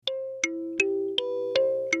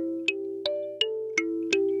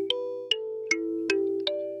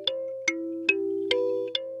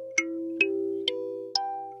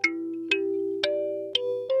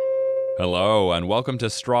Hello, and welcome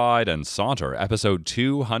to Stride and Saunter, episode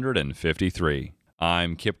 253.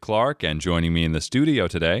 I'm Kip Clark, and joining me in the studio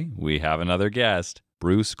today, we have another guest,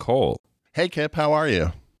 Bruce Cole. Hey, Kip, how are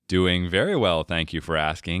you? Doing very well, thank you for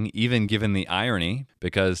asking, even given the irony,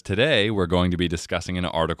 because today we're going to be discussing an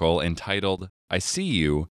article entitled, I See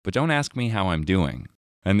You, but Don't Ask Me How I'm Doing.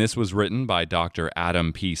 And this was written by Dr.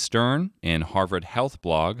 Adam P. Stern in Harvard Health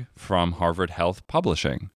blog from Harvard Health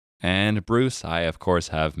Publishing. And Bruce, I of course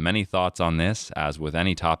have many thoughts on this, as with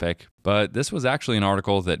any topic, but this was actually an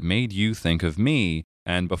article that made you think of me,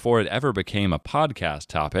 and before it ever became a podcast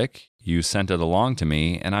topic, you sent it along to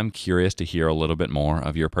me, and I'm curious to hear a little bit more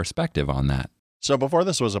of your perspective on that. So before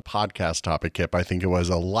this was a podcast topic, Kip, I think it was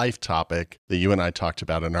a life topic that you and I talked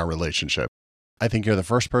about in our relationship. I think you're the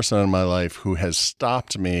first person in my life who has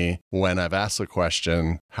stopped me when I've asked the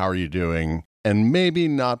question, how are you doing? And maybe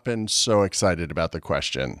not been so excited about the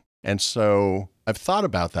question. And so I've thought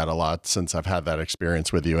about that a lot since I've had that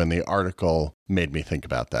experience with you, and the article made me think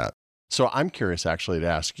about that. So I'm curious actually to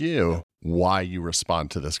ask you why you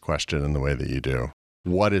respond to this question in the way that you do.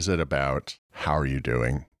 What is it about how are you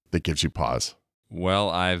doing that gives you pause?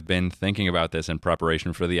 Well, I've been thinking about this in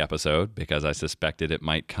preparation for the episode because I suspected it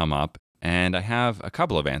might come up. And I have a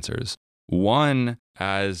couple of answers. One,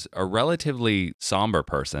 as a relatively somber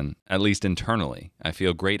person, at least internally, I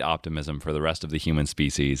feel great optimism for the rest of the human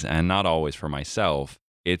species, and not always for myself.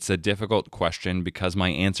 It's a difficult question because my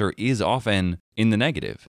answer is often in the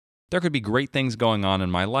negative. There could be great things going on in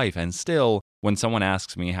my life, and still, when someone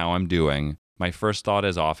asks me how I'm doing, my first thought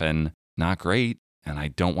is often, not great, and I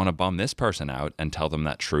don't want to bum this person out and tell them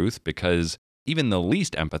that truth because even the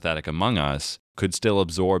least empathetic among us could still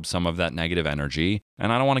absorb some of that negative energy,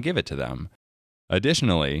 and I don't want to give it to them.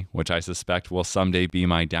 Additionally, which I suspect will someday be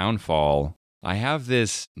my downfall, I have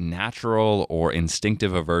this natural or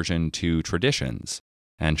instinctive aversion to traditions.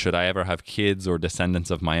 And should I ever have kids or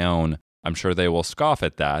descendants of my own, I'm sure they will scoff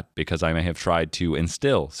at that because I may have tried to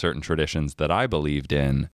instill certain traditions that I believed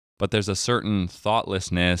in. But there's a certain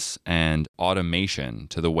thoughtlessness and automation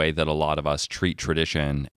to the way that a lot of us treat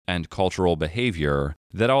tradition and cultural behavior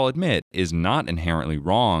that I'll admit is not inherently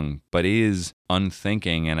wrong, but is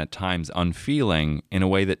unthinking and at times unfeeling in a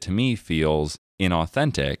way that to me feels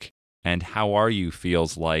inauthentic. And how are you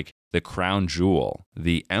feels like the crown jewel,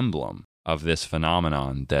 the emblem of this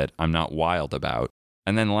phenomenon that I'm not wild about.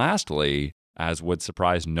 And then lastly, as would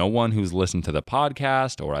surprise no one who's listened to the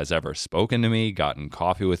podcast or has ever spoken to me, gotten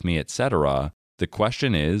coffee with me, etc., the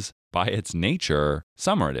question is, by its nature,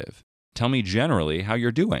 summative. Tell me generally how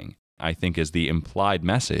you're doing, I think is the implied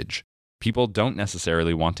message. People don't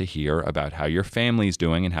necessarily want to hear about how your family's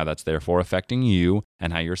doing and how that's therefore affecting you,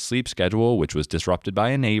 and how your sleep schedule, which was disrupted by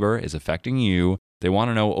a neighbor, is affecting you. They want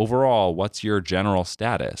to know overall what's your general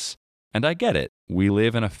status. And I get it. We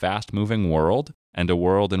live in a fast-moving world, and a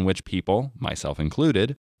world in which people, myself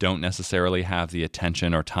included, don't necessarily have the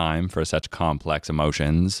attention or time for such complex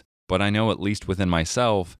emotions. But I know at least within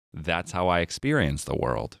myself, that's how I experience the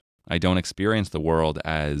world. I don't experience the world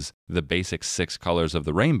as the basic 6 colors of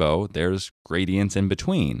the rainbow. There's gradients in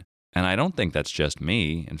between. And I don't think that's just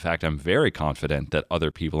me. In fact, I'm very confident that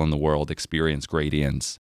other people in the world experience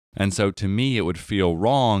gradients. And so to me, it would feel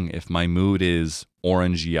wrong if my mood is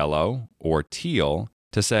orange-yellow or teal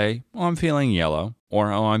to say, oh, I'm feeling yellow,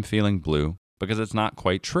 or oh, I'm feeling blue, because it's not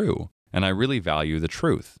quite true. And I really value the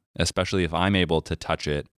truth, especially if I'm able to touch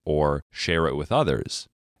it or share it with others.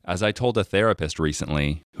 As I told a therapist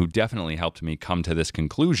recently, who definitely helped me come to this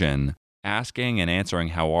conclusion, asking and answering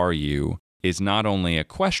how are you is not only a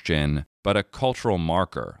question, but a cultural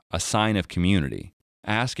marker, a sign of community.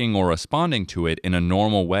 Asking or responding to it in a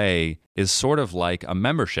normal way is sort of like a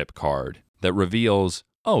membership card that reveals,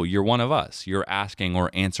 oh, you're one of us. You're asking or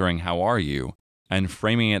answering how are you? And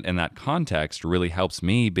framing it in that context really helps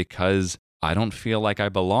me because I don't feel like I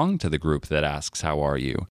belong to the group that asks how are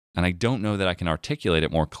you? And I don't know that I can articulate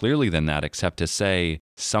it more clearly than that except to say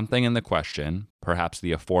something in the question, perhaps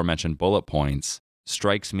the aforementioned bullet points,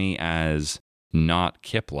 strikes me as not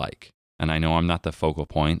Kip-like. And I know I'm not the focal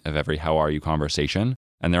point of every how are you conversation,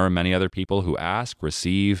 and there are many other people who ask,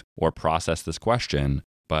 receive, or process this question,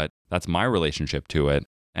 but that's my relationship to it.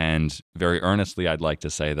 And very earnestly, I'd like to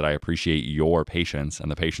say that I appreciate your patience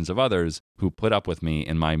and the patience of others who put up with me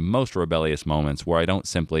in my most rebellious moments where I don't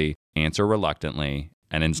simply answer reluctantly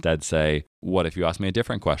and instead say, what if you ask me a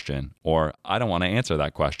different question? Or I don't want to answer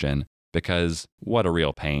that question because what a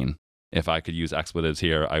real pain. If I could use expletives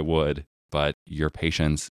here, I would. But your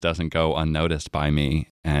patience doesn't go unnoticed by me,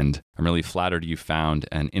 and I'm really flattered you found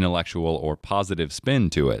an intellectual or positive spin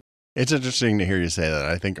to it. It's interesting to hear you say that.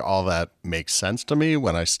 I think all that makes sense to me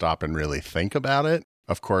when I stop and really think about it.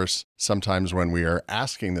 Of course, sometimes when we are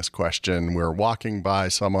asking this question, we're walking by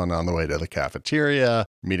someone on the way to the cafeteria,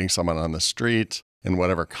 meeting someone on the street, in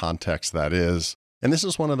whatever context that is. And this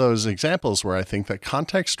is one of those examples where I think that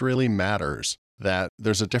context really matters, that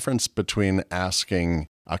there's a difference between asking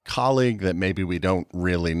a colleague that maybe we don't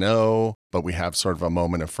really know, but we have sort of a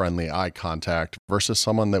moment of friendly eye contact versus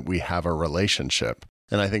someone that we have a relationship.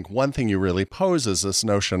 And I think one thing you really pose is this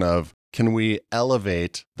notion of, can we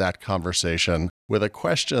elevate that conversation with a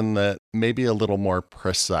question that may be a little more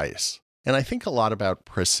precise? And I think a lot about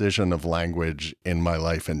precision of language in my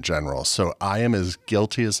life in general. So I am as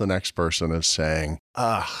guilty as the next person of saying,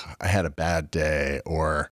 I had a bad day,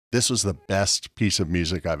 or this was the best piece of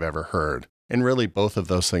music I've ever heard. And really, both of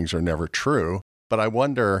those things are never true. But I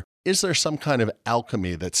wonder, is there some kind of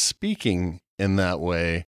alchemy that speaking in that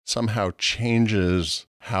way somehow changes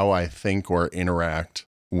how I think or interact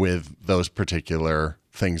with those particular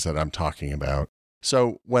things that I'm talking about?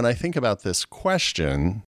 So when I think about this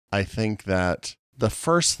question, I think that the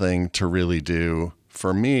first thing to really do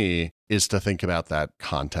for me is to think about that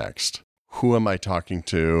context. Who am I talking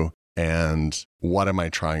to, and what am I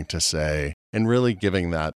trying to say? And really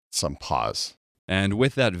giving that some pause. And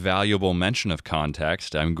with that valuable mention of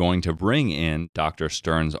context, I'm going to bring in Dr.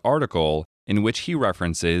 Stern's article in which he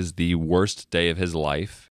references the worst day of his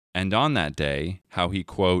life, and on that day, how he,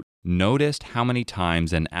 quote, noticed how many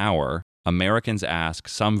times an hour Americans ask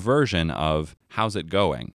some version of, how's it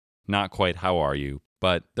going? Not quite how are you,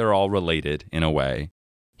 but they're all related in a way.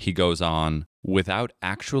 He goes on, without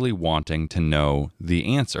actually wanting to know the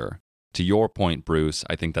answer. To your point, Bruce,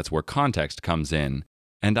 I think that's where context comes in.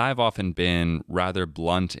 And I've often been rather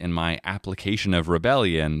blunt in my application of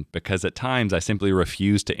rebellion because at times I simply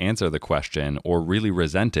refuse to answer the question or really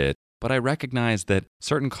resent it, but I recognize that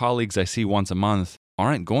certain colleagues I see once a month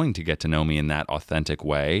aren't going to get to know me in that authentic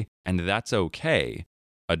way, and that's okay.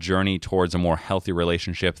 A journey towards a more healthy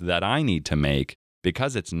relationship that I need to make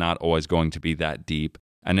because it's not always going to be that deep,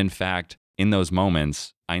 and in fact, in those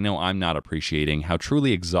moments, I know I'm not appreciating how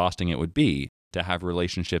truly exhausting it would be to have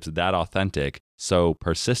relationships that authentic so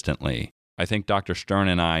persistently. I think Dr. Stern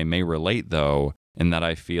and I may relate, though, in that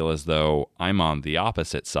I feel as though I'm on the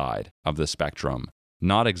opposite side of the spectrum,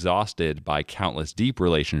 not exhausted by countless deep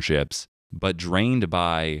relationships, but drained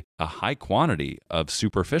by a high quantity of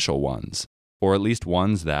superficial ones, or at least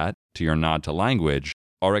ones that, to your nod to language,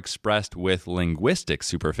 are expressed with linguistic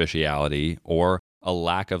superficiality or a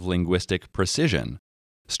lack of linguistic precision.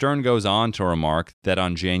 Stern goes on to remark that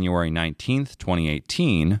on January 19th,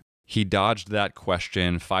 2018, he dodged that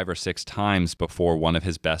question 5 or 6 times before one of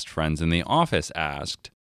his best friends in the office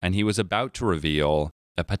asked, and he was about to reveal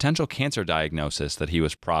a potential cancer diagnosis that he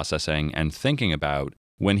was processing and thinking about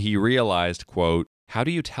when he realized, quote, how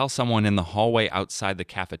do you tell someone in the hallway outside the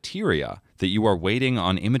cafeteria that you are waiting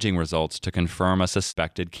on imaging results to confirm a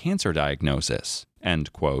suspected cancer diagnosis?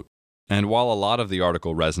 End quote. And while a lot of the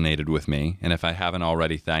article resonated with me, and if I haven't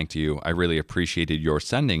already thanked you, I really appreciated your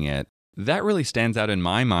sending it, that really stands out in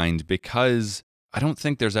my mind because I don't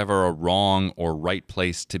think there's ever a wrong or right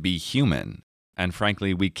place to be human. And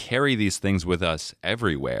frankly, we carry these things with us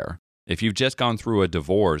everywhere. If you've just gone through a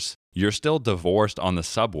divorce, you're still divorced on the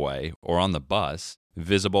subway or on the bus,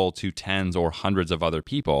 visible to tens or hundreds of other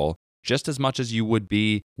people, just as much as you would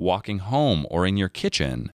be walking home or in your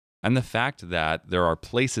kitchen. And the fact that there are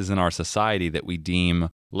places in our society that we deem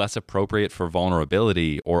less appropriate for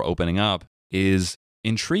vulnerability or opening up is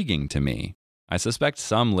intriguing to me. I suspect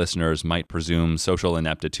some listeners might presume social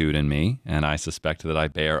ineptitude in me, and I suspect that I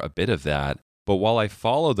bear a bit of that. But while I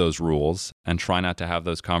follow those rules and try not to have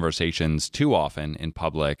those conversations too often in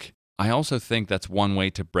public, I also think that's one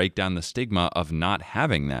way to break down the stigma of not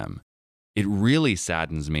having them. It really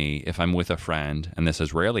saddens me if I'm with a friend, and this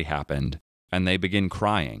has rarely happened, and they begin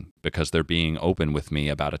crying because they're being open with me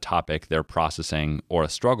about a topic they're processing or a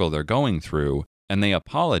struggle they're going through, and they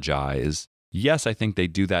apologize. Yes, I think they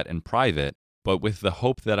do that in private, but with the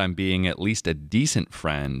hope that I'm being at least a decent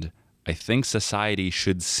friend, I think society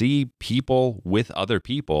should see people with other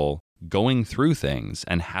people going through things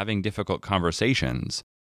and having difficult conversations.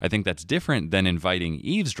 I think that's different than inviting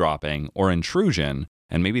eavesdropping or intrusion,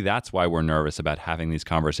 and maybe that's why we're nervous about having these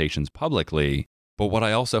conversations publicly. But what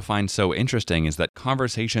I also find so interesting is that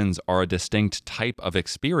conversations are a distinct type of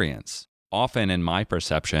experience, often in my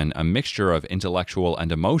perception, a mixture of intellectual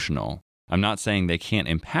and emotional. I'm not saying they can't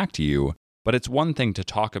impact you, but it's one thing to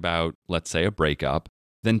talk about, let's say, a breakup,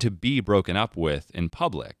 than to be broken up with in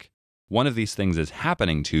public. One of these things is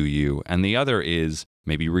happening to you, and the other is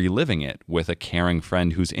maybe reliving it with a caring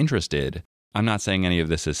friend who's interested. I'm not saying any of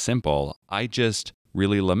this is simple. I just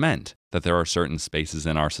really lament that there are certain spaces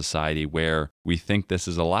in our society where we think this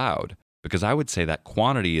is allowed, because I would say that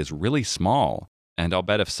quantity is really small. And I'll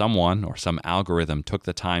bet if someone or some algorithm took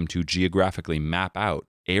the time to geographically map out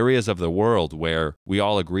areas of the world where we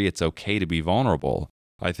all agree it's okay to be vulnerable,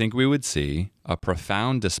 I think we would see a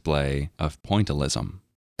profound display of pointillism.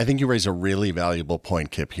 I think you raise a really valuable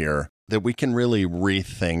point, Kip, here, that we can really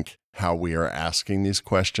rethink how we are asking these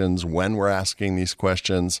questions, when we're asking these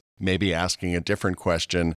questions, maybe asking a different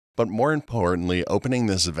question, but more importantly, opening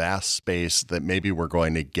this vast space that maybe we're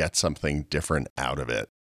going to get something different out of it.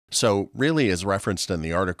 So really, as referenced in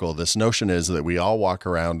the article, this notion is that we all walk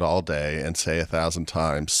around all day and say 1,000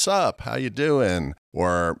 times, "Sup, how you doing?"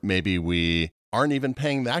 Or maybe we aren't even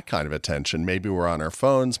paying that kind of attention. Maybe we're on our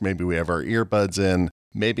phones, maybe we have our earbuds in,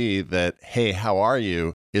 maybe that, "Hey, how are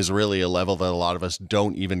you?" is really a level that a lot of us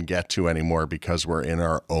don't even get to anymore because we're in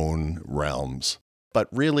our own realms. But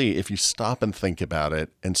really, if you stop and think about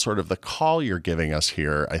it, and sort of the call you're giving us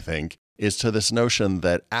here, I think, is to this notion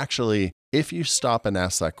that actually, if you stop and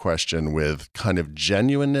ask that question with kind of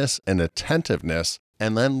genuineness and attentiveness,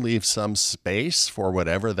 and then leave some space for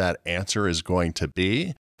whatever that answer is going to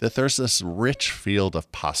be, that there's this rich field of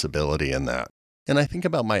possibility in that. And I think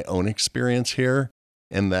about my own experience here,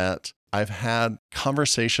 in that I've had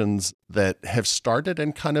conversations that have started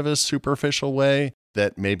in kind of a superficial way,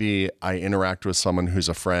 that maybe I interact with someone who's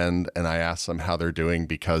a friend and I ask them how they're doing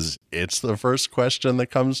because it's the first question that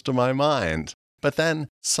comes to my mind. But then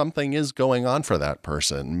something is going on for that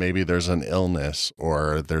person. Maybe there's an illness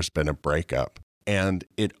or there's been a breakup, and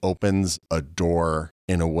it opens a door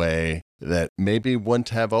in a way that maybe wouldn't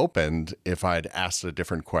have opened if I'd asked a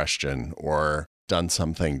different question or done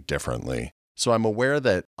something differently. So I'm aware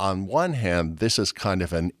that on one hand, this is kind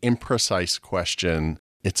of an imprecise question.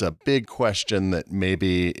 It's a big question that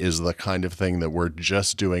maybe is the kind of thing that we're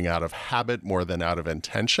just doing out of habit more than out of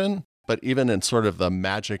intention. But even in sort of the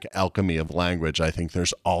magic alchemy of language, I think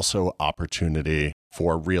there's also opportunity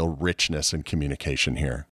for real richness in communication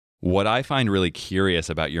here. What I find really curious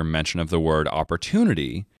about your mention of the word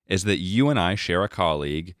opportunity is that you and I share a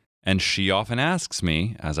colleague, and she often asks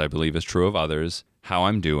me, as I believe is true of others, how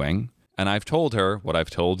I'm doing. And I've told her what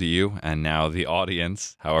I've told you, and now the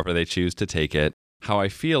audience, however they choose to take it, how I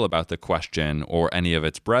feel about the question or any of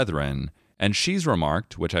its brethren. And she's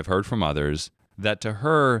remarked, which I've heard from others, that to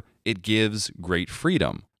her, it gives great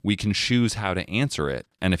freedom. We can choose how to answer it.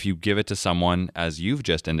 And if you give it to someone, as you've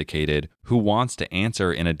just indicated, who wants to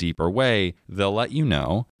answer in a deeper way, they'll let you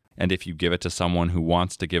know. And if you give it to someone who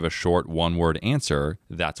wants to give a short one-word answer,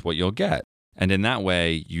 that's what you'll get. And in that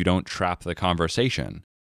way, you don't trap the conversation.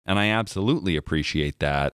 And I absolutely appreciate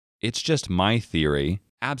that. It's just my theory,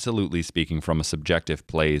 absolutely speaking from a subjective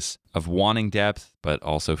place of wanting depth, but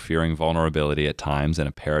also fearing vulnerability at times in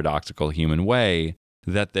a paradoxical human way,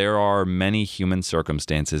 that there are many human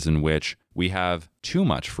circumstances in which we have too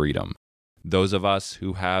much freedom. Those of us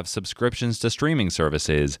who have subscriptions to streaming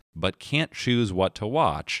services but can't choose what to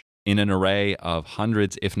watch in an array of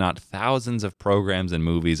hundreds, if not thousands, of programs and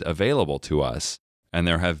movies available to us. And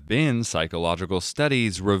there have been psychological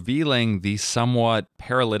studies revealing the somewhat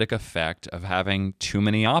paralytic effect of having too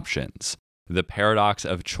many options, the paradox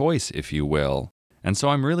of choice, if you will. And so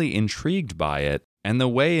I'm really intrigued by it and the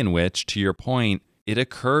way in which, to your point, it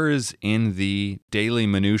occurs in the daily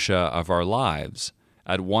minutia of our lives.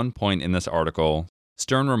 At one point in this article,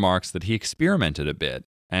 Stern remarks that he experimented a bit,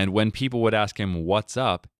 and when people would ask him, "What's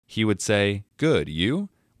up?" he would say, "Good, you?"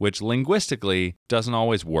 which linguistically doesn't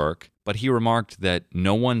always work, but he remarked that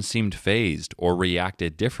no one seemed fazed or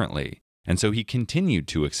reacted differently, and so he continued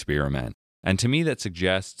to experiment. And to me, that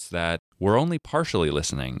suggests that we're only partially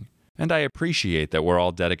listening, and I appreciate that we're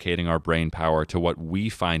all dedicating our brain power to what we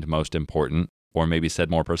find most important, or maybe said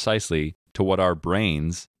more precisely, to what our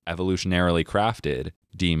brains, evolutionarily crafted,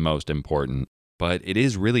 deem most important. But it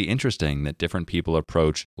is really interesting that different people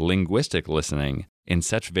approach linguistic listening in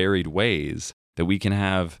such varied ways that we can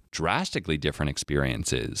have drastically different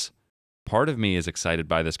experiences. Part of me is excited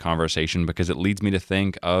by this conversation because it leads me to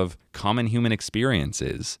think of common human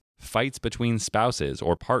experiences, fights between spouses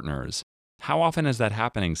or partners. How often is that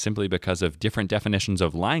happening simply because of different definitions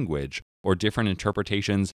of language or different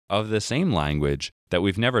interpretations of the same language that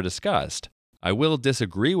we've never discussed? I will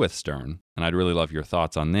disagree with Stern, and I'd really love your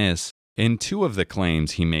thoughts on this, in two of the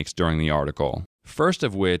claims he makes during the article. First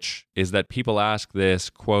of which is that people ask this,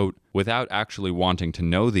 quote, without actually wanting to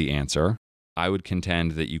know the answer. I would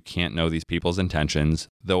contend that you can't know these people's intentions,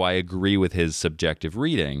 though I agree with his subjective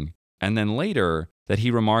reading. And then later, that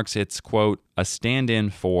he remarks it's, quote, a stand-in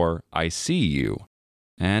for I see you.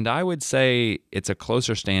 And I would say it's a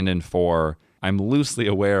closer stand-in for I'm loosely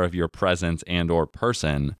aware of your presence and or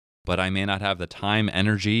person, but I may not have the time,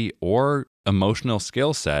 energy, or emotional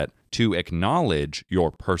skill set to acknowledge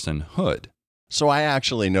your personhood. So I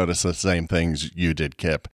actually noticed the same things you did,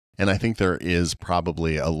 Kip. And I think there is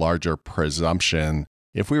probably a larger presumption,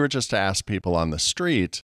 if we were just to ask people on the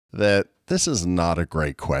street, that this is not a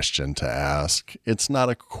great question to ask. It's not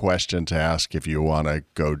a question to ask if you want to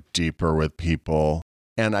go deeper with people.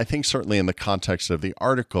 And I think certainly in the context of the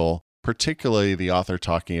article, particularly the author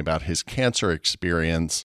talking about his cancer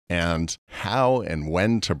experience and how and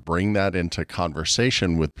when to bring that into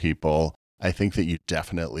conversation with people, I think that you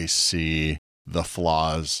definitely see the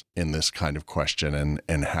flaws in this kind of question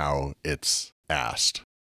and how it's asked.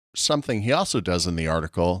 Something he also does in the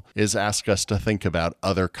article is ask us to think about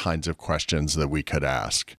other kinds of questions that we could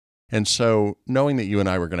ask. And so knowing that you and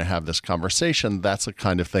I were going to have this conversation, that's the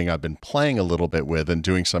kind of thing I've been playing a little bit with and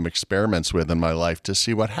doing some experiments with in my life to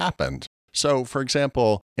see what happened. So, for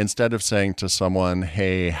example, instead of saying to someone,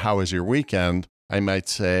 hey, how was your weekend? I might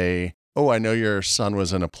say, oh, I know your son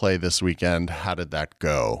was in a play this weekend. How did that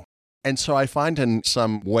go? And so I find in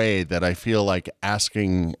some way that I feel like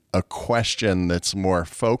asking a question that's more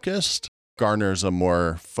focused garners a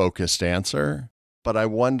more focused answer, but I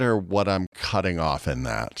wonder what I'm cutting off in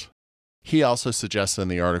that. He also suggests in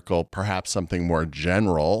the article perhaps something more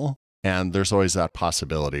general, and there's always that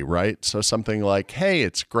possibility, right? So something like, hey,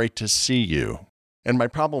 it's great to see you. And my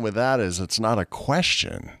problem with that is it's not a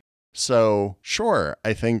question. So sure,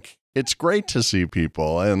 I think it's great to see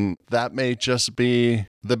people, and that may just be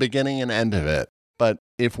the beginning and end of it. But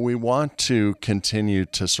if we want to continue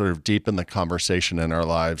to sort of deepen the conversation in our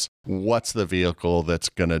lives, what's the vehicle that's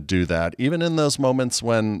going to do that, even in those moments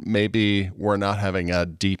when maybe we're not having a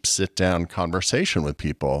deep sit-down conversation with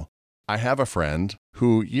people? I have a friend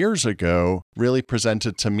who years ago really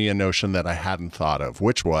presented to me a notion that I hadn't thought of,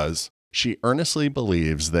 which was she earnestly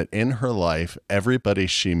believes that in her life, everybody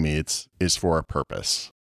she meets is for a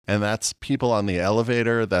purpose. And that's people on the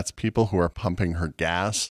elevator, that's people who are pumping her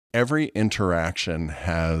gas. Every interaction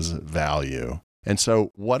has value. And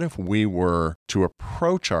so what if we were to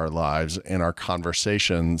approach our lives and our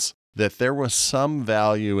conversations that there was some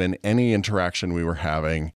value in any interaction we were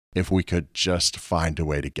having if we could just find a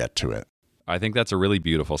way to get to it? I think that's a really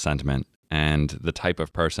beautiful sentiment and the type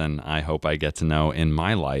of person I hope I get to know in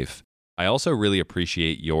my life. I also really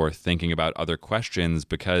appreciate your thinking about other questions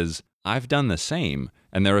because I've done the same.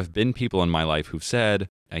 And there have been people in my life who've said,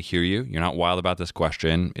 I hear you, you're not wild about this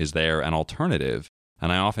question. Is there an alternative?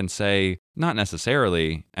 And I often say, not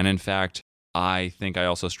necessarily. And in fact, I think I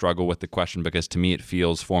also struggle with the question because to me it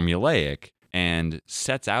feels formulaic and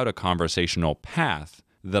sets out a conversational path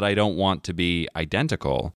that I don't want to be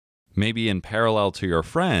identical. Maybe in parallel to your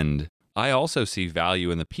friend, I also see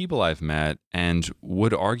value in the people I've met and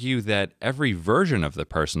would argue that every version of the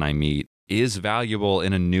person I meet is valuable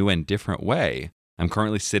in a new and different way. I'm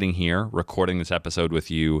currently sitting here recording this episode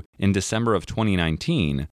with you in December of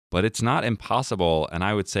 2019, but it's not impossible, and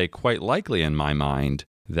I would say quite likely in my mind,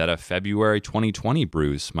 that a February 2020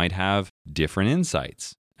 Bruce might have different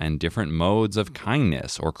insights and different modes of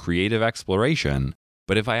kindness or creative exploration.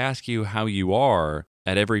 But if I ask you how you are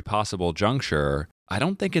at every possible juncture, I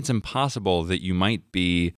don't think it's impossible that you might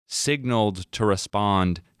be signaled to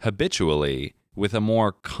respond habitually with a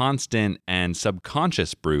more constant and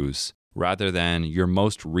subconscious Bruce rather than your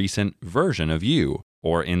most recent version of you,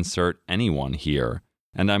 or insert anyone here.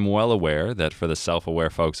 And I'm well aware that for the self-aware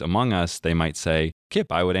folks among us, they might say,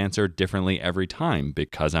 Kip, I would answer differently every time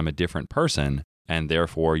because I'm a different person, and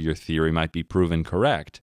therefore your theory might be proven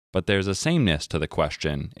correct. But there's a sameness to the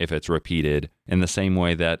question if it's repeated in the same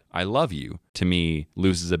way that I love you, to me,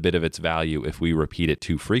 loses a bit of its value if we repeat it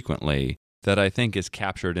too frequently, that I think is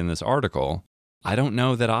captured in this article. I don't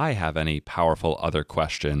know that I have any powerful other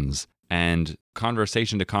questions. And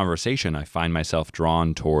conversation to conversation, I find myself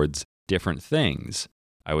drawn towards different things.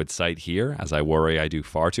 I would cite here, as I worry I do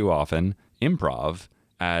far too often, improv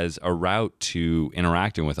as a route to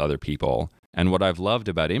interacting with other people. And what I've loved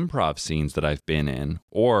about improv scenes that I've been in,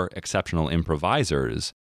 or exceptional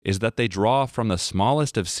improvisers, is that they draw from the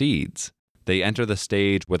smallest of seeds. They enter the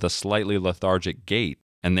stage with a slightly lethargic gait,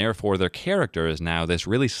 and therefore their character is now this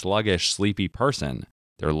really sluggish, sleepy person.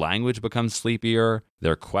 Their language becomes sleepier,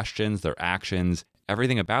 their questions, their actions,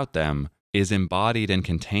 everything about them is embodied and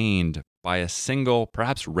contained by a single,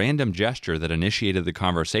 perhaps random gesture that initiated the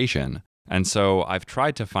conversation. And so I've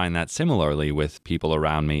tried to find that similarly with people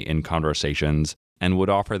around me in conversations and would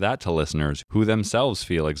offer that to listeners who themselves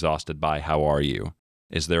feel exhausted by how are you?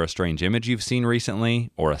 Is there a strange image you've seen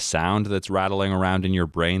recently or a sound that's rattling around in your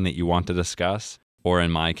brain that you want to discuss? or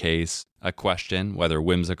in my case, a question, whether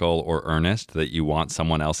whimsical or earnest, that you want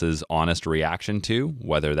someone else's honest reaction to,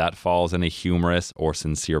 whether that falls in a humorous or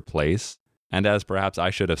sincere place. And as perhaps I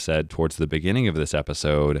should have said towards the beginning of this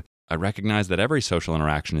episode, I recognize that every social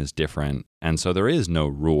interaction is different, and so there is no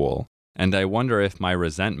rule. And I wonder if my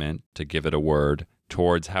resentment, to give it a word,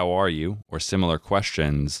 towards how are you, or similar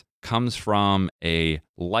questions, comes from a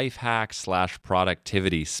life hack /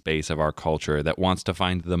 productivity space of our culture that wants to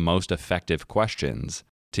find the most effective questions.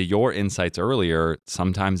 To your insights earlier,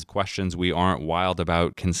 sometimes questions we aren't wild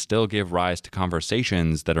about can still give rise to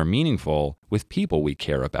conversations that are meaningful with people we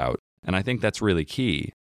care about. And I think that's really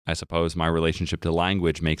key. I suppose my relationship to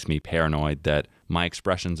language makes me paranoid that my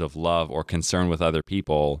expressions of love or concern with other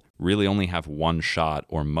people really only have one shot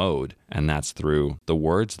or mode, and that's through the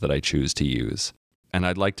words that I choose to use. And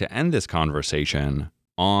I'd like to end this conversation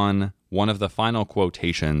on one of the final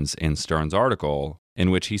quotations in Stern's article, in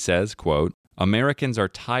which he says, quote, "Americans are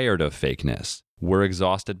tired of fakeness. We're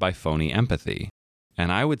exhausted by phony empathy."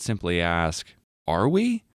 And I would simply ask, are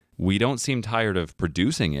we? We don't seem tired of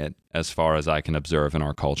producing it, as far as I can observe in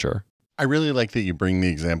our culture. I really like that you bring the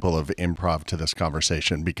example of improv to this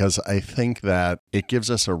conversation, because I think that it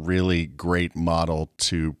gives us a really great model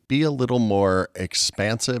to be a little more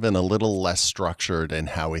expansive and a little less structured in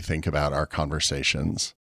how we think about our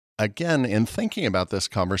conversations. Again, in thinking about this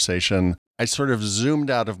conversation, I sort of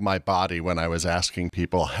zoomed out of my body when I was asking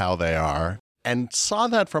people how they are and saw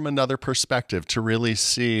that from another perspective to really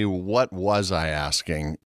see, what was I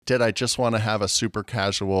asking? Did I just want to have a super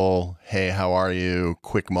casual, hey, how are you,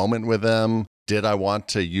 quick moment with them? Did I want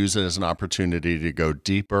to use it as an opportunity to go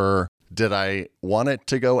deeper? Did I want it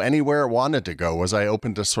to go anywhere it wanted to go? Was I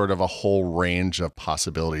open to sort of a whole range of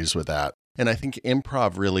possibilities with that? And I think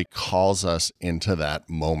improv really calls us into that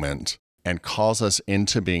moment and calls us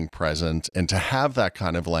into being present and to have that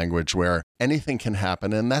kind of language where anything can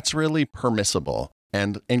happen, and that's really permissible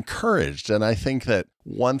and encouraged. And I think that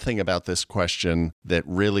one thing about this question that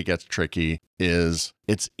really gets tricky is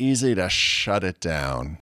it's easy to shut it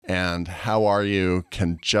down. And how are you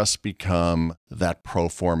can just become that pro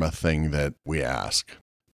forma thing that we ask.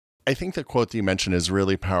 I think the quote that you mentioned is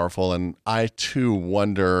really powerful. And I too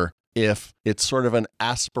wonder if it's sort of an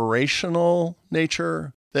aspirational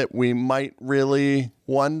nature that we might really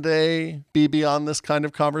one day be beyond this kind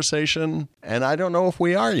of conversation. And I don't know if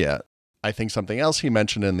we are yet. I think something else he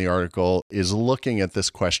mentioned in the article is looking at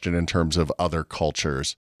this question in terms of other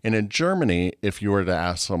cultures. And in Germany, if you were to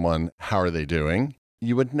ask someone, how are they doing?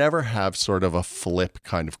 You would never have sort of a flip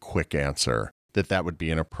kind of quick answer, that would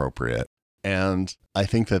be inappropriate. And I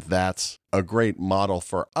think that that's a great model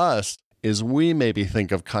for us, is we maybe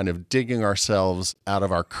think of kind of digging ourselves out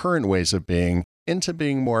of our current ways of being into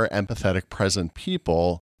being more empathetic, present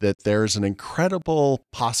people, that there's an incredible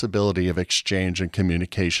possibility of exchange and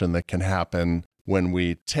communication that can happen when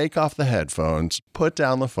we take off the headphones, put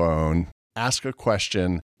down the phone, ask a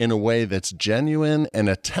question in a way that's genuine and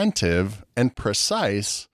attentive and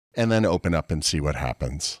precise, and then open up and see what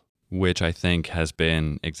happens. Which I think has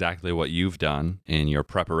been exactly what you've done in your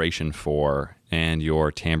preparation for and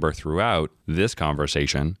your timbre throughout this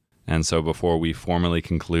conversation. And so before we formally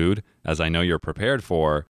conclude, as I know you're prepared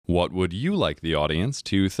for, what would you like the audience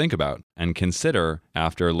to think about and consider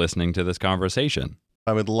after listening to this conversation?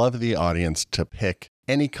 I would love the audience to pick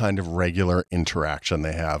any kind of regular interaction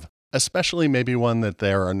they have, especially maybe one that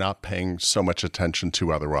they are not paying so much attention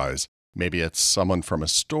to otherwise. Maybe it's someone from a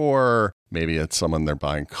store, maybe it's someone they're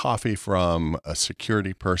buying coffee from, a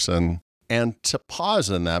security person, and to pause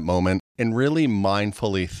in that moment and really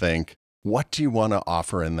mindfully think, what do you want to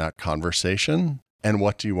offer in that conversation? And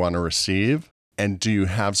what do you want to receive? And do you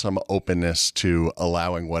have some openness to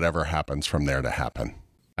allowing whatever happens from there to happen?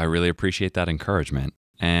 I really appreciate that encouragement.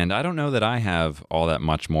 And I don't know that I have all that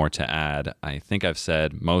much more to add. I think I've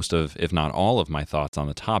said most of, if not all of my thoughts on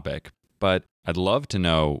the topic, but I'd love to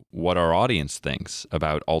know what our audience thinks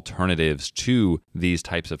about alternatives to these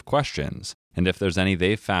types of questions, and if there's any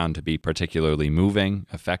they've found to be particularly moving,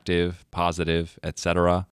 effective, positive,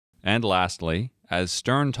 etc. And lastly, as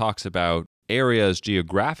Stern talks about areas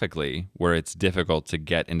geographically where it's difficult to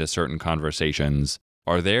get into certain conversations,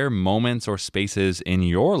 are there moments or spaces in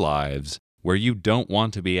your lives where you don't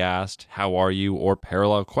want to be asked, how are you, or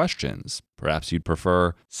parallel questions? Perhaps you'd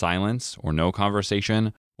prefer silence or no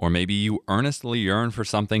conversation, or maybe you earnestly yearn for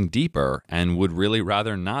something deeper and would really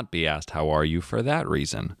rather not be asked, how are you, for that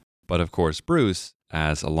reason. But of course, Bruce,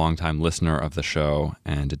 as a longtime listener of the show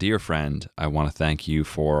and a dear friend, I want to thank you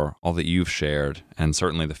for all that you've shared, and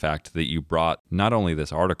certainly the fact that you brought not only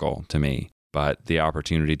this article to me, but the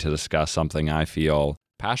opportunity to discuss something I feel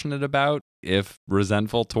passionate about, if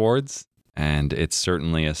resentful towards. and it's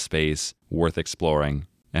certainly a space worth exploring,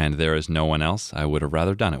 and there is no one else I would have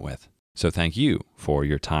rather done it with. So thank you for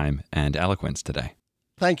your time and eloquence today.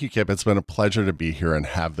 Thank you, Kip. It's been a pleasure to be here and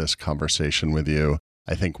have this conversation with you.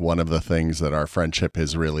 I think one of the things that our friendship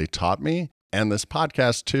has really taught me, and this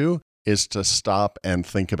podcast too, is to stop and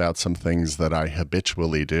think about some things that I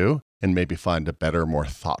habitually do and maybe find a better, more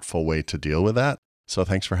thoughtful way to deal with that. So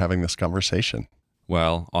thanks for having this conversation.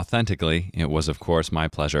 Well, authentically, it was of course my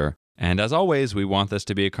pleasure. And as always, we want this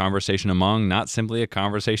to be a conversation among, not simply a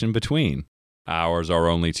conversation between. Ours are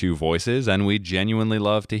only two voices, and we genuinely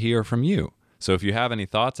love to hear from you. So if you have any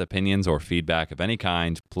thoughts, opinions, or feedback of any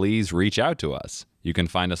kind, please reach out to us. You can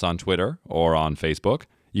find us on Twitter or on Facebook.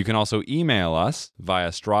 You can also email us via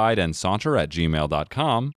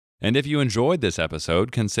strideandsaunter@gmail.com. And if you enjoyed this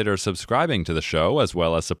episode, consider subscribing to the show as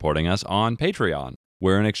well as supporting us on Patreon,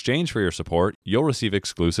 where in exchange for your support, you'll receive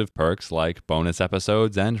exclusive perks like bonus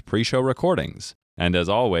episodes and pre-show recordings. And as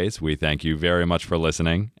always, we thank you very much for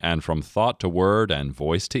listening. And from thought to word and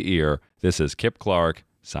voice to ear, this is Kip Clark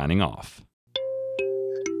signing off.